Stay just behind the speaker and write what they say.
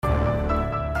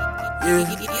Yeah.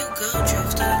 You go,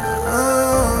 Drifty.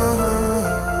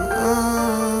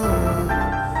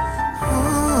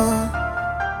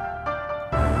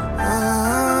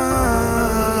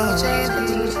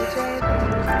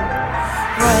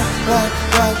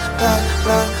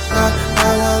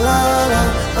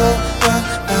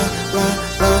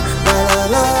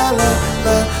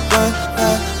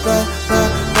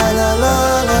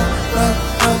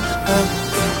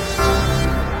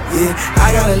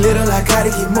 I got a little, I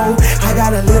gotta get more. I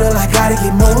got a little, I gotta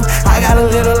get more. I got a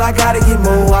little, I gotta get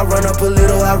more. I run up a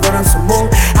little, I run up some more.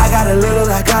 I got a little,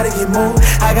 I gotta get more.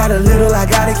 I got a little, I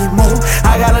gotta get more.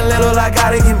 I got a little, I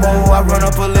gotta get more. I run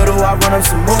up a little, I run up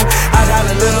some more. I got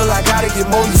a little, I gotta get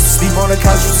more. Used to sleep on the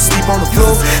couch, used to sleep on the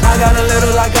floor. I got a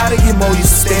little, I gotta get more.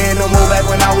 Used to stay in no more back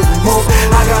when I was remote.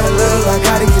 I got a little, I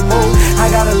gotta get more. I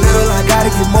got a little, I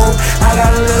gotta get more. I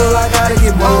got a little, I gotta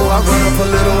get more. I run up a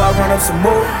little, I run up some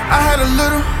more. I had a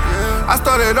little, I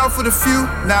started off with a few.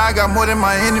 Now I got more than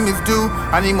my enemies do.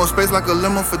 I need more space like a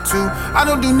limo for two. I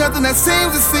don't do nothing that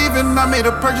seems deceiving. I made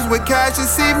a purchase with cash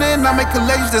this evening. I make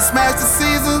collections that smash the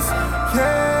seasons.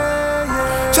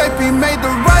 JP made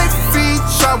the right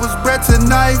feature. I was bred to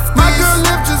knife. My girl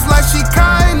live just like she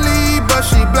Kylie, but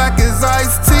she black as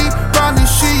iced tea. Ronnie,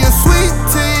 she a sweet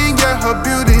teen. Yeah, her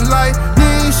beauty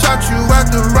lightning shot you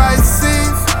at the right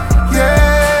scenes.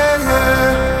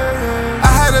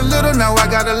 Now I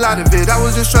got a lot of it. I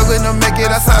was just struggling to make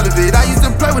it outside of it. I used to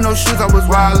play with no shoes, I was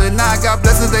wildin'. Now I got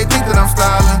blessings, they think that I'm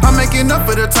styling. I'm making up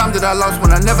for the time that I lost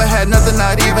when I never had nothing,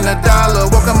 not even a dollar.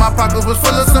 Woke up, my pockets was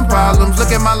full of some problems.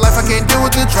 Look at my life, I can't deal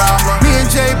with the drama. Me and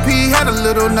JP had a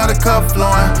little, not a cup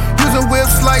flowing. Using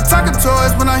whips like talking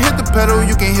toys. When I hit the pedal,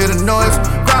 you can hear the noise.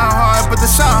 Grind hard, but the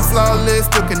shine flawless.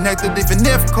 Still connected, even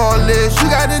if cordless.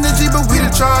 You got energy, but we the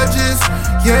charges.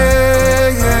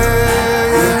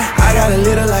 I got a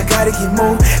little, I gotta get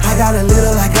more. I got a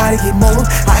little, I gotta get more.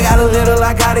 I got a little,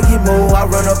 I gotta get more. I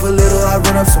run up a little, I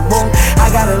run up some more. I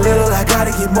got a little, I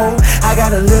gotta get more. I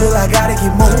got a little, I gotta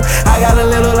get more. I got a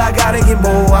little, I gotta get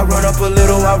more. I run up a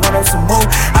little, I run up some more.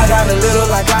 I got a little,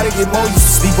 I gotta get more. Used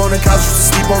to sleep on the couch, used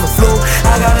to sleep on the floor.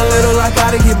 I got a little, I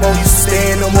gotta get more. Used to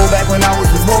stay in no more back when I was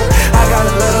remote. I got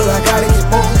a little, I gotta get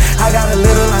more. I got a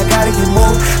little, I gotta get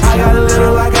more. I got a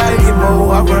little, I gotta get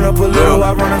more. I run up a little,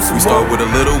 I run up some more. We start with a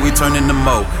little, we turn into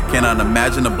more. Cannot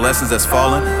imagine the blessings that's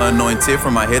fallen. Anointed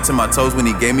from my head to my toes. When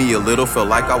he gave me a little, felt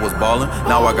like I was ballin'.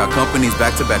 Now I got companies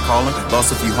back to back calling.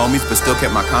 Lost a few homies, but still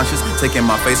kept my conscience. Taking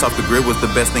my face off the grid was the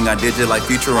best thing I did. Just like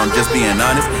Future, I'm just being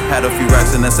honest. Had a few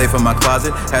racks in the safe in my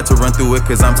closet. Had to run through it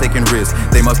cause I'm taking risks.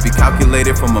 They must be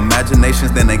calculated from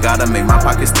imaginations, then they gotta make my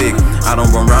pockets thick. I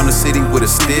don't run around the city with a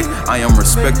stick. I am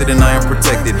respected and I am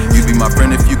protected. You be my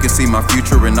friend if you can see my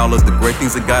future and all of the great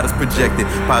things that God has projected.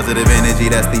 Positive energy,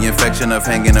 that's the infection of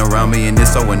hanging around me, and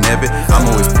it's so inevitable. I'm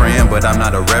always praying, but I'm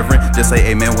not a reverend. Just say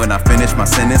amen when I finish my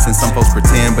sentence. And some folks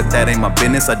pretend, but that ain't my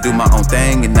business. I do my own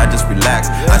thing and I just relax.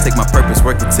 I take my purpose,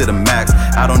 work it to the max.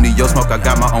 I don't need your smoke, I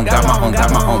got my own, got my own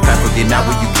path. Forget not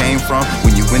where you came from.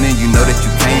 When you winning, you know that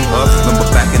you came up. Remember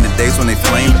back in the days when they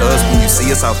flamed us. When you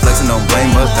see us out flexing, don't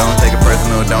blame us. Don't take it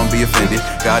personal, don't be offended.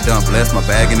 God done bless my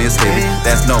bag and it's heavy.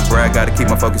 That's no brag, gotta keep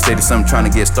my focus steady. So I'm trying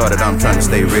to get started, I'm trying to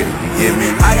stay ready. You get me?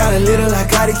 I got a little, I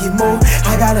gotta get more.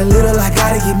 I got a little, I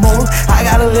gotta get more. I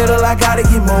got a little, I gotta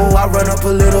get more. I run up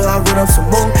a little, I run up some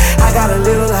more. I got a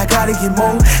little, I gotta get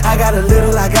more. I got a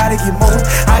little, I gotta get more.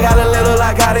 I got a little,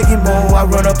 I gotta get more. I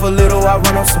run up a little, I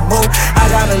run up some more. I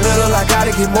got a little, I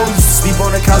gotta get more. Used to sleep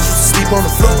on the couch, used to sleep on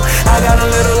the floor. I got a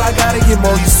little, I gotta get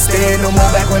more. Used to stay in no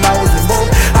more back when I was remote.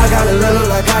 I got a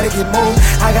little, I gotta get more.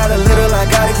 I got a little, I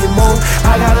gotta get more.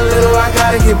 I got a little, I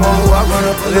gotta get more. I run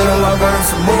up a little, I run up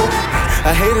some more.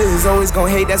 A hater is always gon'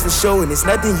 hate, that's for sure. And it's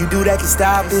nothing you do that can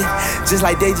stop it. Just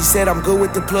like Deji said, I'm good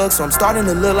with the plug, so I'm starting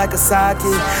to look like a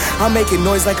socket. I'm making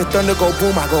noise like a thunder go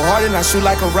boom. I go hard and I shoot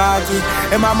like a rocket.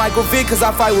 And my mic go fit cause I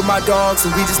fight with my dogs,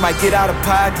 and we just might get out of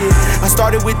pocket. I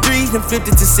started with 3, then flipped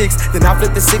it to 6. Then I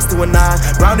flipped the 6 to a 9.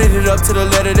 Rounded it up to the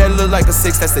letter that look like a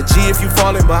 6. That's a G if you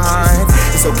falling behind.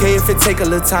 It's okay if it take a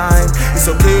little time. It's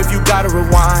okay if you gotta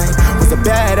rewind. Was a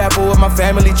bad apple with my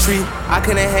family tree. I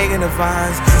couldn't hang in the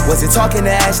vines. Wasn't talking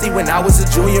to Ashley when I was a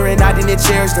junior and I didn't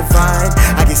cherish the vine.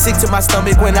 I get sick to my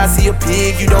stomach when I see a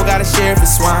pig. You don't gotta share if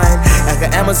it's swine. Like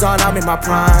the Amazon, I'm in my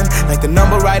prime. Like the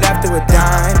number right after a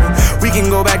dime. We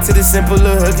can go back to the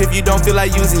simpler hook if you don't feel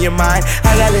like using your mind.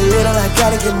 I got a little, I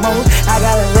gotta get more. I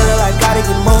got a little, I gotta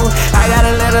get more. I got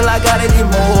a little, I gotta get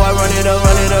more. I run it up,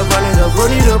 run it up, run it up,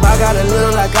 run it up. I got a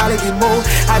little, I gotta get more.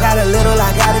 I got a little, I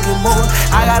gotta get more.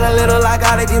 I got a little, I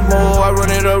gotta get more. I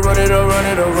run it up, run it up, run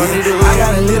it up, run it up. I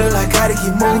got a little, I gotta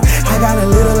get more. I got a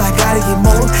little, I gotta get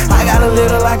more. I got a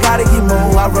little, I gotta get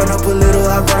more. I run up a little,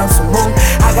 I run up some more.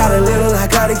 I got a little, I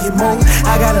gotta get more.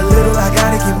 I got a little, I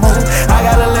gotta get more. I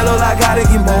got a little, I gotta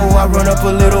get more. I run up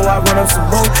a little, I run up some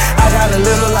more. I got a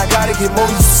little, I gotta get more.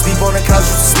 Used to sleep on the couch,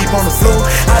 used to sleep on the floor.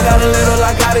 I got a little,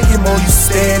 I gotta get more. Used to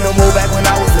stay in the more back when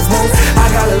I was the most. I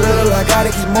got a little, I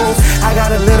gotta get more. I got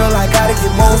a little, I gotta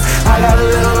get more. I got a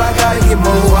little, I gotta get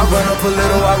more. I run up a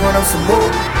little, I run up some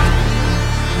more.